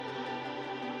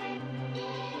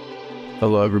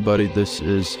Hello, everybody. This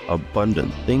is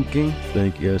Abundant Thinking.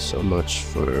 Thank you guys so much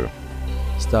for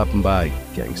stopping by,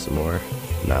 getting some more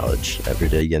knowledge every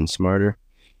day, getting smarter.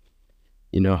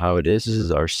 You know how it is. This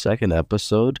is our second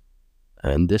episode,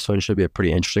 and this one should be a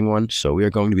pretty interesting one. So we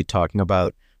are going to be talking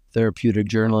about therapeutic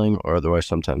journaling, or otherwise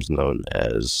sometimes known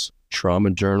as trauma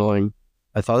journaling.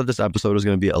 I thought that this episode was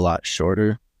going to be a lot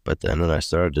shorter, but then when I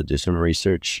started to do some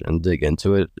research and dig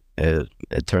into it,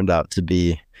 it turned out to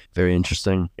be very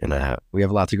interesting, and we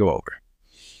have a lot to go over.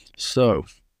 So,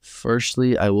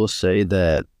 firstly, I will say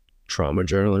that trauma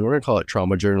journaling, we're going to call it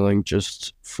trauma journaling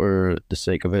just for the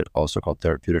sake of it, also called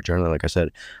therapeutic journaling. Like I said,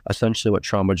 essentially what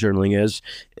trauma journaling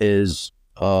is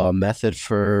a method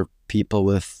for people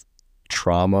with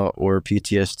trauma or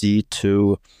PTSD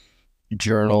to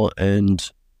journal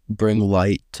and bring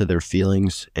light to their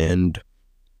feelings and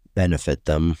benefit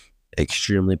them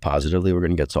extremely positively. We're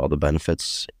going to get to all the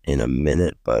benefits in a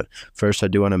minute, but first I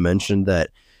do want to mention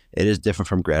that it is different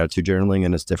from gratitude journaling,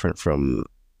 and it's different from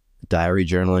diary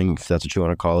journaling, if that's what you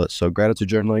want to call it. So gratitude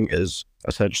journaling is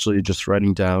essentially just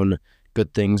writing down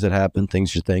good things that happen,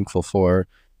 things you're thankful for,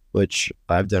 which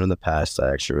I've done in the past.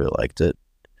 I actually really liked it,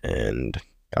 and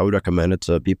I would recommend it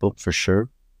to people for sure.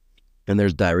 And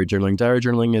there's diary journaling. Diary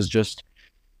journaling is just,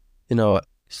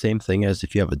 same thing as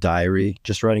if you have a diary,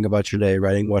 just writing about your day,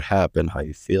 writing what happened, how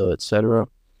you feel, etc.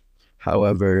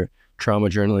 However, trauma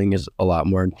journaling is a lot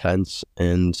more intense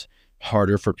and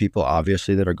harder for people,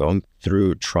 obviously, that are going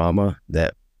through trauma,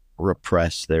 that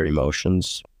repress their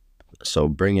emotions. So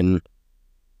bringing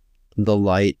the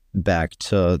light back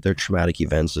to their traumatic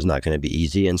events is not going to be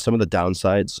easy. And some of the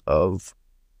downsides of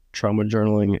trauma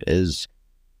journaling is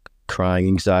crying,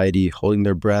 anxiety, holding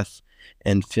their breath,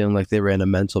 and feeling like they ran a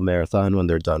mental marathon when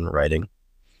they're done writing.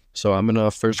 So I'm going to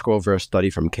first go over a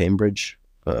study from Cambridge.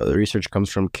 The research comes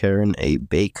from Karen A.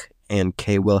 Bake and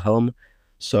K. Wilhelm.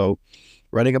 So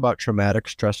writing about traumatic,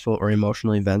 stressful, or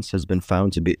emotional events has been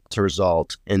found to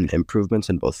result in improvements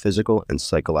in both physical and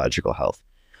psychological health.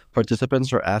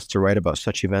 Participants are asked to write about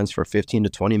such events for 15 to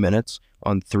 20 minutes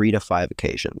on 3 to 5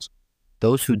 occasions.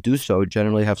 Those who do so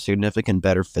generally have significant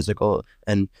better physical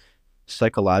and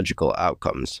psychological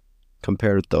outcomes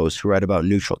compared with those who write about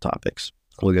neutral topics.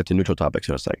 We'll get to neutral topics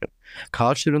in a second.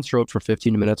 College students wrote for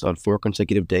 15 minutes on 4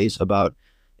 consecutive days about,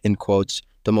 in quotes,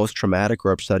 the most traumatic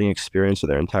or upsetting experience of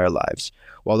their entire lives,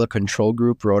 while the control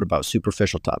group wrote about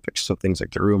superficial topics, so things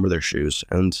like their room or their shoes.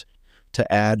 And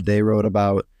to add, they wrote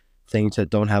about things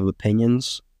that don't have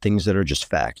opinions, things that are just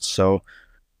facts. So,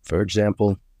 for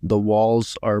example, the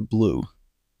walls are blue,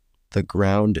 the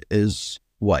ground is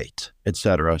white,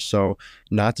 etc. So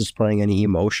not displaying any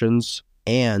emotions,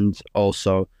 and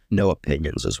also no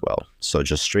opinions as well. So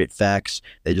just straight facts.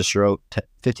 They just wrote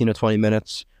 15 to 20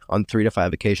 minutes on 3 to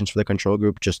 5 occasions for the control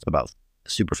group, just about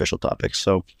superficial topics.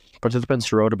 So participants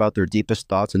who wrote about their deepest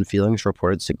thoughts and feelings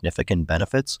reported significant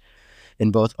benefits in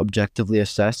both objectively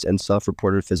assessed and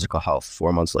self-reported physical health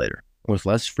 4 months later, with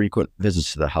less frequent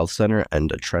visits to the health center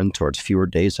and a trend towards fewer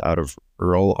days out of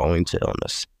role owing to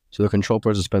illness. So the control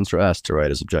participants were asked to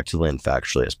write as objectively and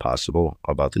factually as possible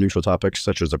about the neutral topics,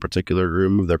 such as a particular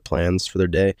room of their plans for their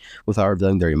day, without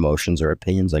revealing their emotions or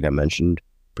opinions, like I mentioned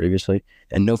previously.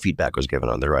 And no feedback was given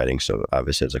on their writing. So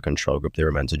obviously, as a control group, they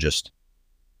were meant to just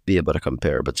be able to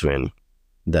compare between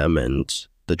them and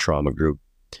the trauma group.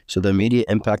 So the immediate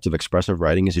impact of expressive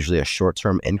writing is usually a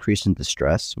short-term increase in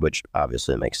distress, which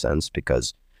obviously makes sense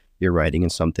because you're writing in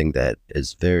something that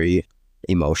is very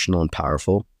emotional and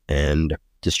powerful, and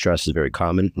distress is very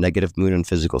common, negative mood and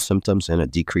physical symptoms, and a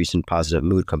decrease in positive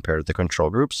mood compared to the control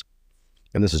groups.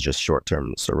 And this is just short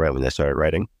term, so right when they started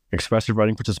writing. Expressive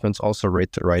writing participants also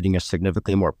rate the writing as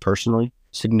significantly more personal,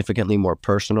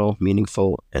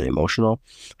 meaningful, and emotional.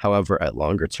 However, at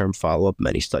longer term follow-up,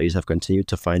 many studies have continued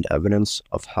to find evidence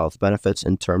of health benefits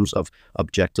in terms of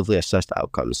objectively assessed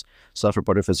outcomes,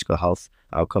 self-reported physical health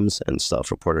outcomes, and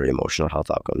self-reported emotional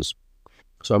health outcomes.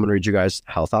 So I'm going to read you guys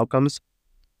health outcomes.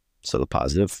 So the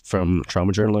positive from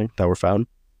trauma journaling that were found.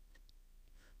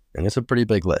 And it's a pretty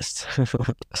big list.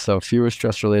 So fewer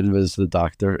stress-related visits to the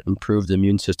doctor, improved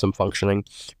immune system functioning,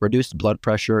 reduced blood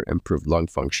pressure, improved lung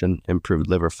function, improved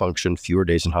liver function, fewer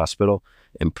days in hospital,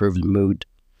 improved mood,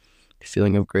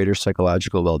 feeling of greater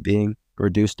psychological well-being,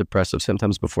 reduced depressive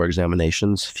symptoms before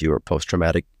examinations, fewer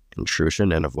post-traumatic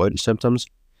intrusion and avoidance symptoms.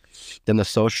 Then the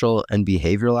social and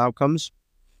behavioral outcomes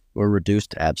were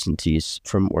reduced absentees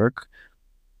from work,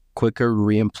 quicker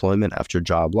reemployment after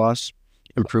job loss,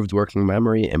 improved working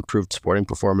memory, improved sporting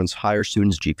performance, higher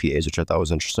students' GPAs, which I thought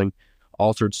was interesting,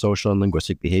 altered social and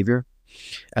linguistic behavior.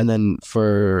 And then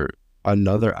for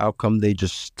another outcome, they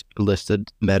just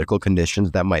listed medical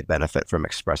conditions that might benefit from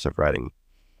expressive writing.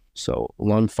 So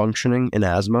lung functioning in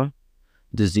asthma,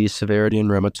 disease severity in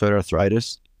rheumatoid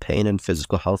arthritis, pain and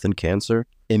physical health in cancer,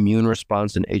 immune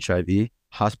response in HIV,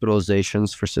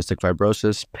 hospitalizations for cystic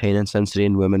fibrosis, pain intensity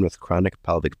in women with chronic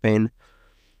pelvic pain,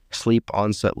 sleep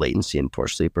onset latency in poor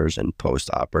sleepers, and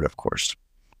post-operative course.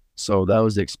 So that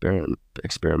was the experiment.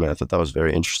 I thought that was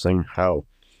very interesting how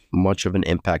much of an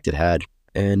impact it had.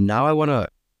 And now I want to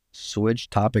switch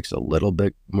topics a little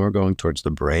bit more, going towards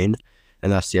the brain.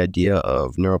 And that's the idea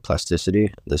of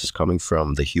neuroplasticity. This is coming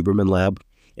from the Huberman Lab.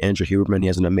 Andrew Huberman, he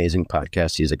has an amazing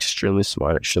podcast. He's extremely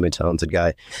smart, extremely talented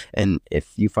guy. And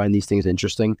if you find these things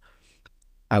interesting,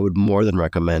 I would more than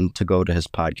recommend to go to his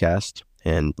podcast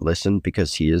and listen,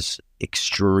 because he is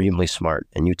extremely smart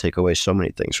and you take away so many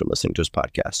things from listening to his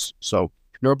podcasts. So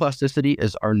neuroplasticity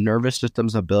is our nervous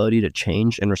system's ability to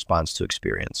change in response to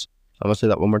experience. I'm going to say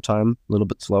that one more time, a little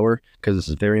bit slower, because this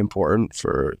is very important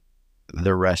for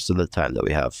the rest of the time that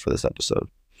we have for this episode.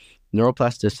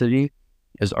 Neuroplasticity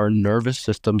is our nervous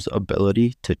system's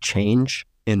ability to change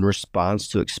in response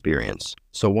to experience.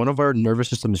 So one of our nervous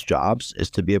system's jobs is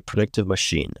to be a predictive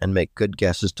machine and make good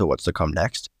guesses to what's to come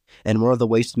next. And one of the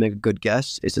ways to make a good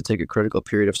guess is to take a critical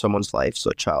period of someone's life,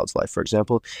 so a child's life, for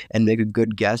example, and make a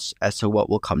good guess as to what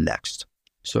will come next.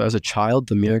 So as a child,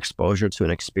 the mere exposure to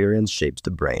an experience shapes the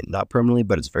brain, not permanently,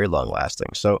 but it's very long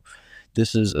lasting. So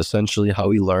this is essentially how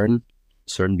we learn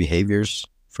certain behaviors.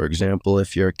 For example,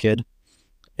 if you're a kid,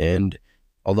 and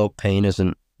although pain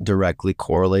isn't directly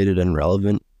correlated and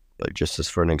relevant, but just as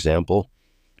for an example,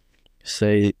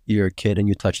 say you're a kid and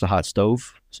you touch the hot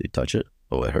stove, so you touch it,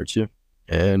 oh, it hurts you.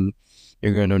 And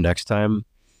you're going to know next time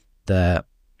that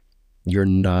you're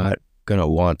not going to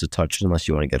want to touch it unless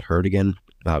you want to get hurt again.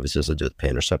 Obviously, this has to do with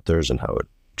pain receptors and how it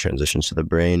transitions to the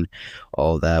brain,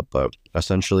 all of that. But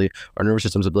essentially, our nervous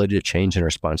system's ability to change in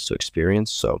response to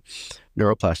experience. So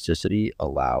neuroplasticity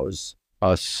allows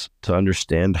us to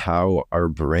understand how our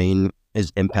brain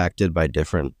is impacted by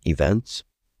different events.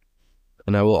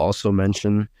 And I will also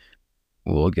mention,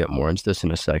 we'll get more into this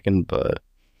in a second, but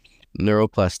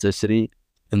neuroplasticity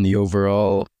and the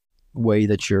overall way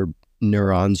that your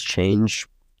neurons change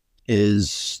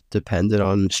is dependent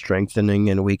on strengthening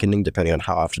and weakening depending on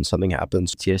how often something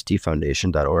happens.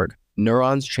 TSDfoundation.org.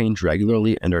 Neurons change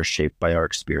regularly and are shaped by our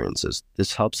experiences.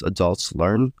 This helps adults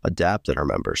learn, adapt, and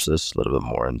remember. So this is a little bit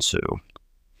more into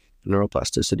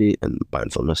neuroplasticity and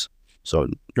mindfulness. So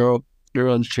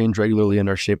neurons change regularly and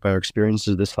are shaped by our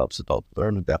experiences. This helps adults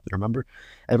learn, adapt, and remember.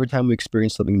 Every time we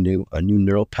experience something new, a new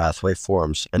neural pathway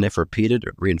forms, and if repeated,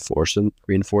 it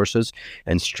reinforces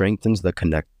and strengthens the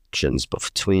connections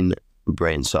between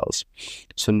brain cells.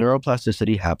 So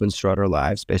neuroplasticity happens throughout our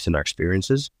lives based on our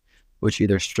experiences, which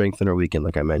either strengthen or weaken,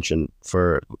 like I mentioned,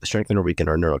 for strengthen or weaken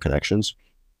our neural connections.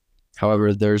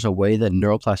 However, there's a way that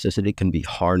neuroplasticity can be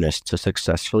harnessed to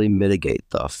successfully mitigate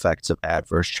the effects of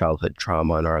adverse childhood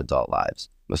trauma in our adult lives.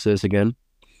 Let's say this again.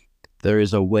 There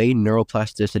is a way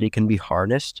neuroplasticity can be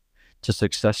harnessed to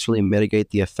successfully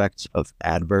mitigate the effects of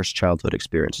adverse childhood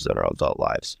experiences in our adult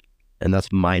lives, and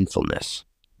that's mindfulness.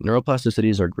 Neuroplasticity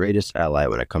is our greatest ally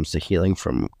when it comes to healing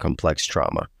from complex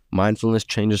trauma. Mindfulness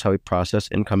changes how we process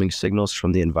incoming signals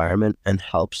from the environment and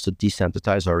helps to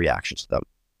desensitize our reactions to them.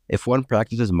 If one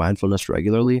practices mindfulness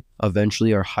regularly,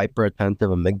 eventually our hyperattentive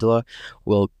amygdala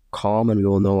will calm and we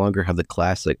will no longer have the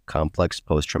classic complex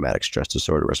post-traumatic stress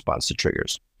disorder response to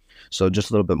triggers. So just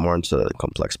a little bit more into the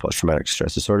complex post-traumatic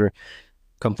stress disorder.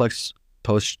 Complex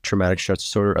post-traumatic stress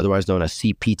disorder, otherwise known as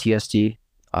CPTSD.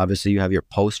 Obviously, you have your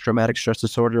post-traumatic stress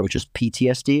disorder, which is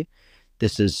PTSD.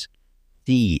 This is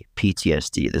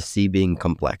CPTSD, the C being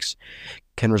complex,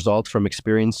 can result from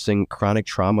experiencing chronic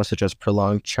trauma such as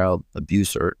prolonged child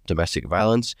abuse or domestic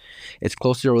violence. It's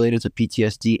closely related to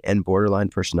PTSD and borderline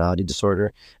personality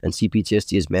disorder, and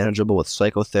CPTSD is manageable with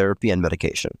psychotherapy and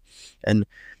medication. And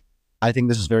I think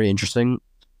this is very interesting,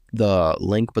 the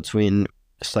link between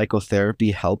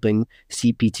psychotherapy helping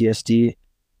CPTSD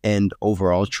and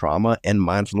overall trauma and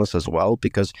mindfulness as well,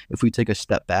 because if we take a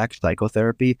step back,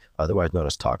 psychotherapy, otherwise known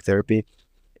as talk therapy,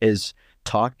 is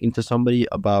talking to somebody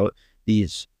about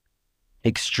these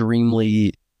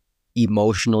extremely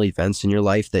emotional events in your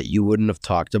life that you wouldn't have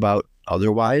talked about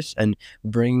otherwise, and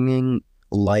bringing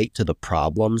light to the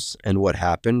problems and what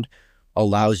happened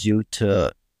allows you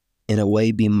to, in a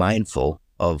way, be mindful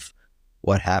of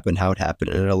what happened, how it happened,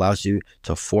 and it allows you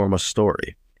to form a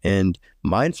story. And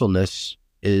mindfulness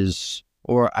is,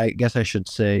 or I guess I should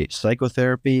say,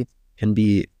 psychotherapy can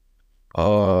be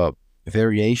a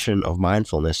variation of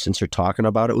mindfulness, since you're talking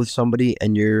about it with somebody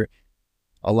and you're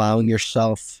allowing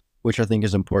yourself, which I think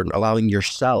is important, allowing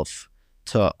yourself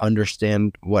to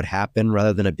understand what happened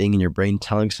rather than it being in your brain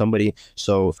telling somebody,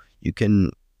 so you can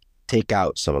take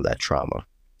out some of that trauma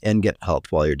and get help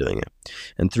while you're doing it.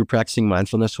 And through practicing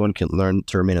mindfulness, one can learn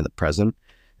to remain in the present,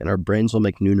 and our brains will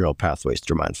make new neural pathways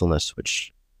through mindfulness,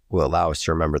 which will allow us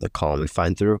to remember the calm we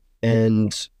find through,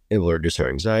 and it will reduce our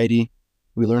anxiety.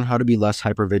 We learn how to be less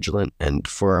hypervigilant and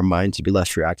for our mind to be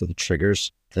less reactive to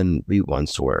triggers than we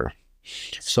once were.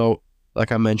 So,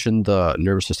 like I mentioned, the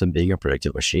nervous system being a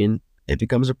predictive machine, it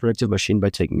becomes a predictive machine by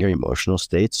taking your emotional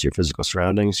states, your physical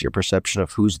surroundings, your perception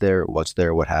of who's there,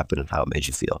 what happened, and how it made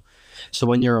you feel. So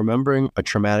when you're remembering a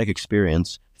traumatic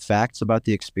experience, facts about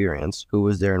the experience, who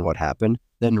was there and what happened,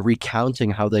 then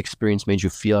recounting how the experience made you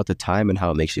feel at the time and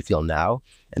how it makes you feel now,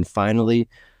 and finally,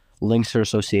 links or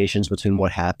associations between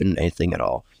what happened and anything at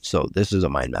all. So this is a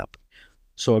mind map.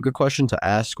 So a good question to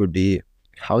ask would be,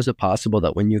 how is it possible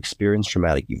that when you experience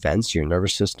traumatic events, your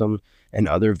nervous system and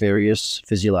other various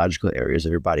physiological areas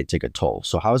of your body take a toll?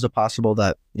 So how is it possible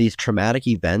that these traumatic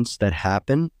events that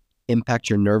happen impact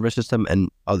your nervous system and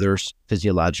other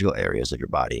physiological areas of your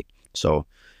body? So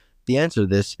the answer to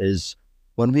this is,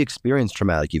 when we experience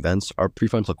traumatic events, our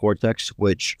prefrontal cortex,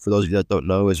 which for those of you that don't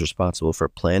know is responsible for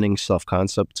planning,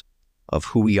 self-concept of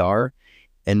who we are,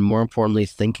 and more importantly,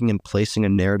 thinking and placing a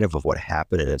narrative of what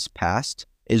happened in its past,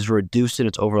 is reduced in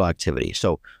its overall activity.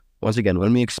 So once again,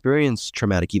 when we experience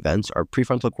traumatic events, our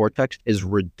prefrontal cortex is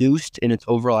reduced in its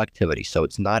overall activity. So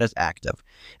it's not as active.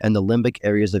 And the limbic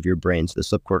areas of your brain, so the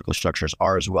subcortical structures,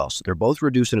 are as well. So they're both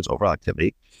reduced in its overall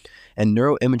activity. And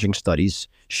neuroimaging studies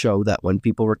show that when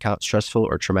people recount stressful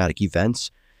or traumatic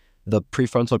events, the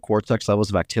prefrontal cortex levels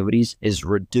of activities is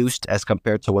reduced as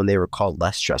compared to when they recall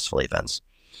less stressful events.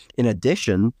 In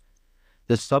addition,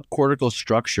 the subcortical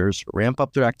structures ramp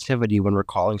up their activity when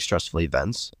recalling stressful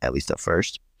events, at least at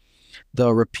first.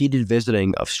 The repeated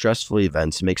visiting of stressful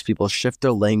events makes people shift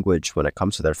their language when it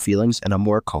comes to their feelings and a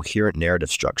more coherent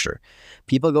narrative structure.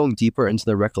 People going deeper into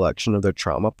the recollection of their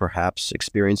trauma perhaps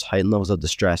experience heightened levels of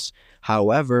distress.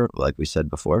 However, like we said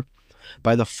before,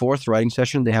 by the fourth writing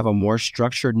session, they have a more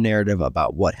structured narrative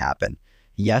about what happened.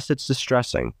 Yes, it's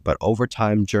distressing, but over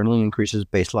time, journaling increases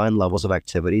baseline levels of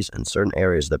activities in certain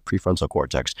areas of the prefrontal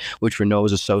cortex, which we know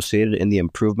is associated in the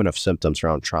improvement of symptoms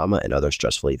around trauma and other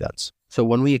stressful events. So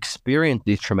when we experience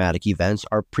these traumatic events,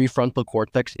 our prefrontal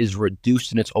cortex is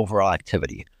reduced in its overall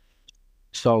activity.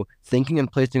 So thinking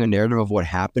and placing a narrative of what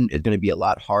happened is going to be a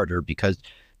lot harder because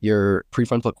your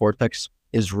prefrontal cortex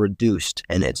is reduced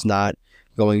and it's not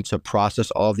going to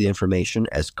process all of the information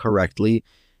as correctly,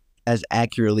 as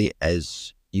accurately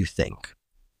as you think.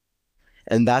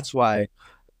 And that's why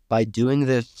by doing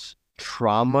this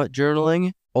trauma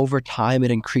journaling, over time,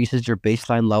 it increases your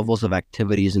baseline levels of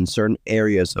activities in certain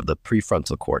areas of the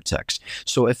prefrontal cortex.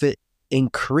 So if it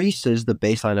increases the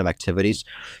baseline of activities,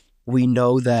 we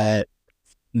know that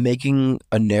making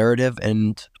a narrative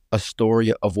and a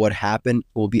story of what happened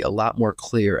will be a lot more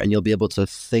clear, and you'll be able to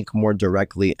think more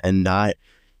directly and not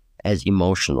as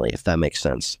emotionally, if that makes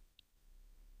sense.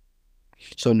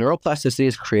 So neuroplasticity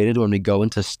is created when we go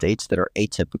into states that are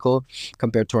atypical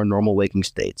compared to our normal waking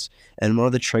states. And one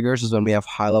of the triggers is when we have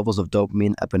high levels of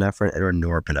dopamine, epinephrine, and or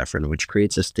norepinephrine, which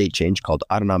creates a state change called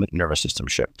autonomic nervous system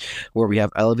shift, where we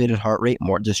have elevated heart rate,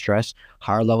 more distress,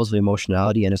 higher levels of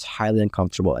emotionality, and it's highly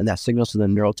uncomfortable. And that signals to the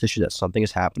neural tissue that something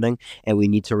is happening and we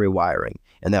need to rewiring.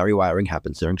 And that rewiring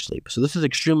happens during sleep. So this is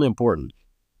extremely important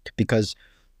because,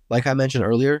 like I mentioned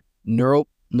earlier,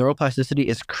 neuroplasticity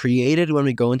is created when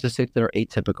we go into states that are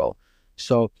atypical.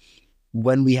 So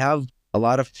when we have a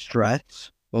lot of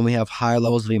stress, when we have higher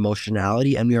levels of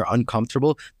emotionality and we are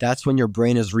uncomfortable, that's when your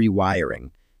brain is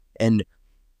rewiring. And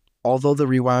although the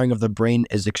rewiring of the brain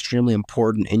is extremely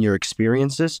important in your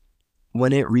experiences,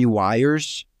 when it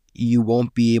rewires, you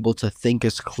won't be able to think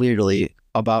as clearly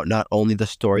about not only the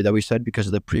story that we said because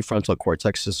of the prefrontal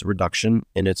cortex's reduction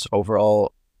in its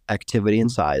overall activity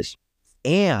and size,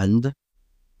 and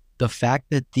the fact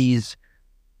that these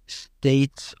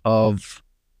states of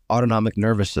autonomic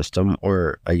nervous system,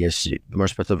 or I guess more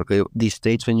specifically, these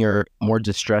states when you're more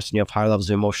distressed and you have higher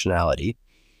levels of emotionality,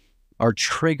 are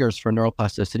triggers for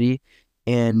neuroplasticity.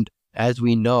 And as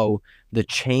we know, the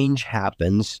change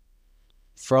happens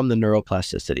from the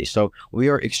neuroplasticity. So we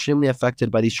are extremely affected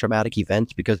by these traumatic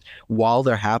events because while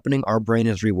they're happening, our brain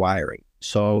is rewiring.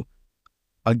 So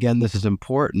again, this is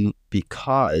important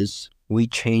because we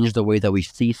change the way that we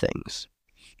see things.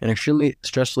 And extremely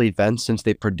stressful events, since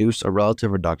they produce a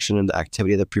relative reduction in the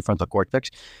activity of the prefrontal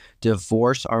cortex,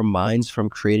 divorce our minds from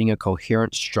creating a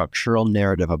coherent structural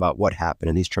narrative about what happened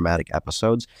in these traumatic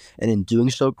episodes, and in doing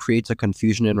so creates a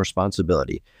confusion in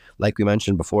responsibility. Like we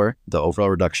mentioned before, the overall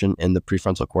reduction in the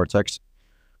prefrontal cortex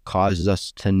causes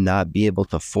us to not be able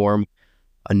to form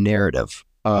a narrative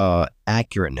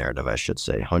accurate narrative, I should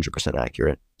say, 100%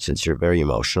 accurate, since you're very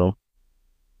emotional.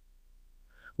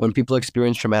 When people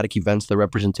experience traumatic events, the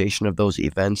representation of those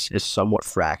events is somewhat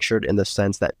fractured in the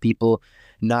sense that people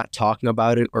not talking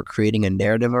about it or creating a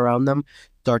narrative around them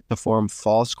start to form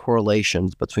false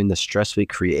correlations between the stress we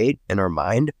create in our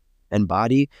mind and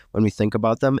body when we think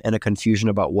about them, and a confusion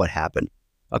about what happened.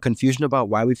 A confusion about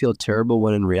why we feel terrible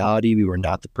when in reality we were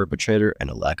not the perpetrator, and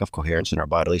a lack of coherence in our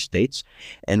bodily states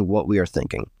and what we are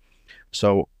thinking.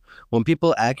 So when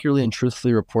people accurately and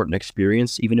truthfully report an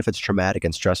experience, even if it's traumatic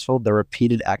and stressful, the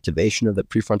repeated activation of the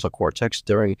prefrontal cortex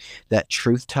during that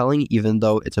truth telling, even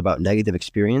though it's about negative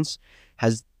experience,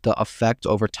 has the effect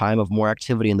over time of more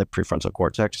activity in the prefrontal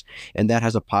cortex. And that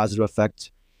has a positive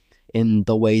effect in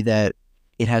the way that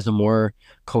it has a more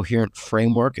coherent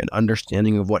framework and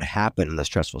understanding of what happened in the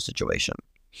stressful situation.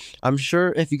 I'm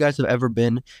sure if you guys have ever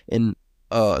been in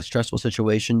a stressful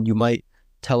situation, you might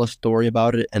tell a story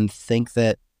about it and think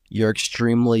that you're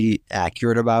extremely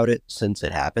accurate about it since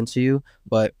it happened to you.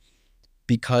 But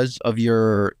because of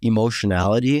your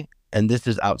emotionality, and this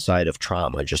is outside of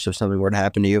trauma, just if something were to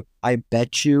happen to you, I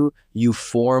bet you have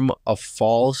formed a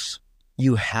false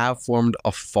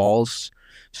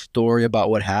story about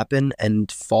what happened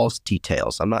and false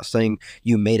details. I'm not saying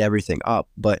you made everything up,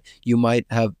 but you might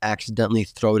have accidentally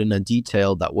thrown in a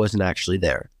detail that wasn't actually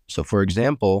there. So for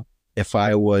example, if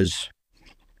I was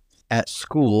at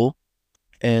school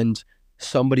and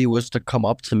somebody was to come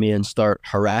up to me and start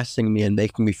harassing me and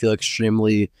making me feel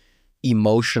extremely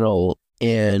emotional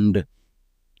and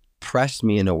press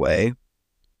me in a way,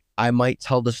 I might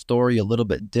tell the story a little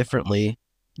bit differently,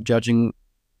 judging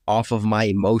off of my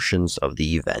emotions of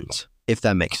the event, if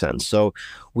that makes sense. So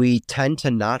we tend to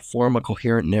not form a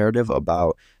coherent narrative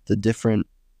about the different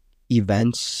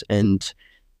events and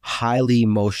highly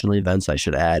emotional events, I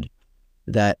should add,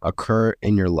 that occur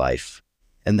in your life.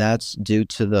 And that's due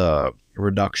to the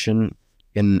reduction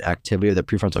in activity of the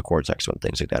prefrontal cortex when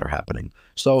things like that are happening.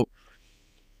 So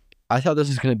I thought this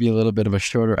was going to be a little bit of a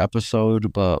shorter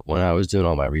episode, but when I was doing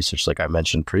all my research, like I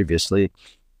mentioned previously,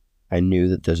 I knew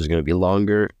that this was going to be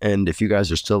longer. And if you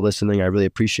guys are still listening, I really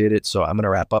appreciate it. So I'm going to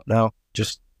wrap up now.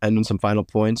 Just ending some final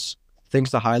points. Things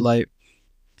to highlight: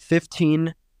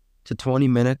 15 to 20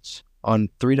 minutes on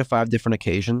 3 to 5 different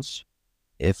occasions.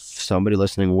 If somebody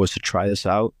listening was to try this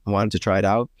out, wanted to try it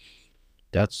out,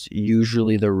 that's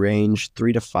usually the range: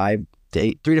 3 to 5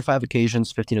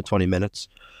 occasions, 15 to 20 minutes.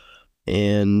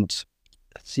 And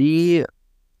see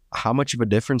how much of a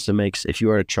difference it makes if you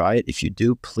were to try it. If you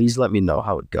do, please let me know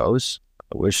how it goes.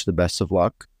 I wish the best of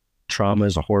luck. Trauma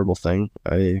is a horrible thing.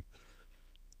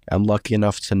 I'm lucky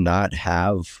enough to not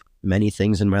have many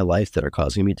things in my life that are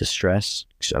causing me distress.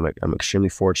 I'm extremely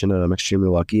fortunate. I'm extremely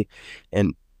lucky.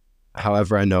 And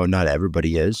however, I know not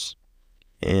everybody is.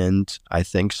 And I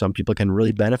think some people can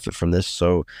really benefit from this.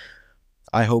 So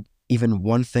I hope even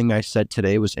one thing I said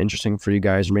today was interesting for you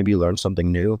guys, or maybe you learned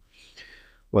something new,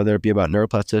 whether it be about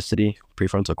neuroplasticity,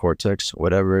 prefrontal cortex,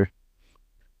 whatever.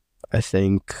 I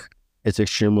think it's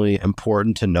extremely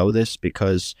important to know this,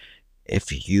 because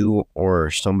if you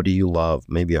or somebody you love,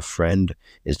 maybe a friend,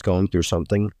 is going through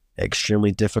something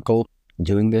extremely difficult,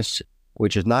 doing this,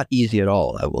 which is not easy at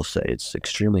all, I will say, it's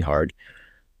extremely hard,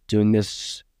 doing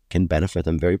this can benefit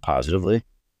them very positively.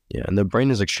 Yeah, and the brain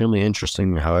is extremely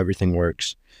interesting how everything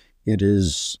works. It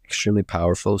is extremely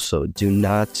powerful, so do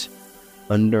not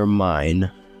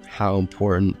undermine how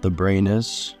important the brain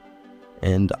is.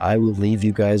 And I will leave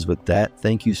you guys with that.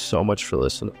 Thank you so much for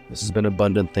listening. This has been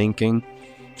Abundant Thinking.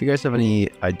 If you guys have any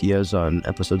ideas on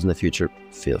episodes in the future,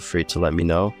 feel free to let me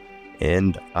know.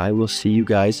 And I will see you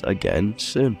guys again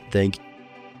soon. Thank you.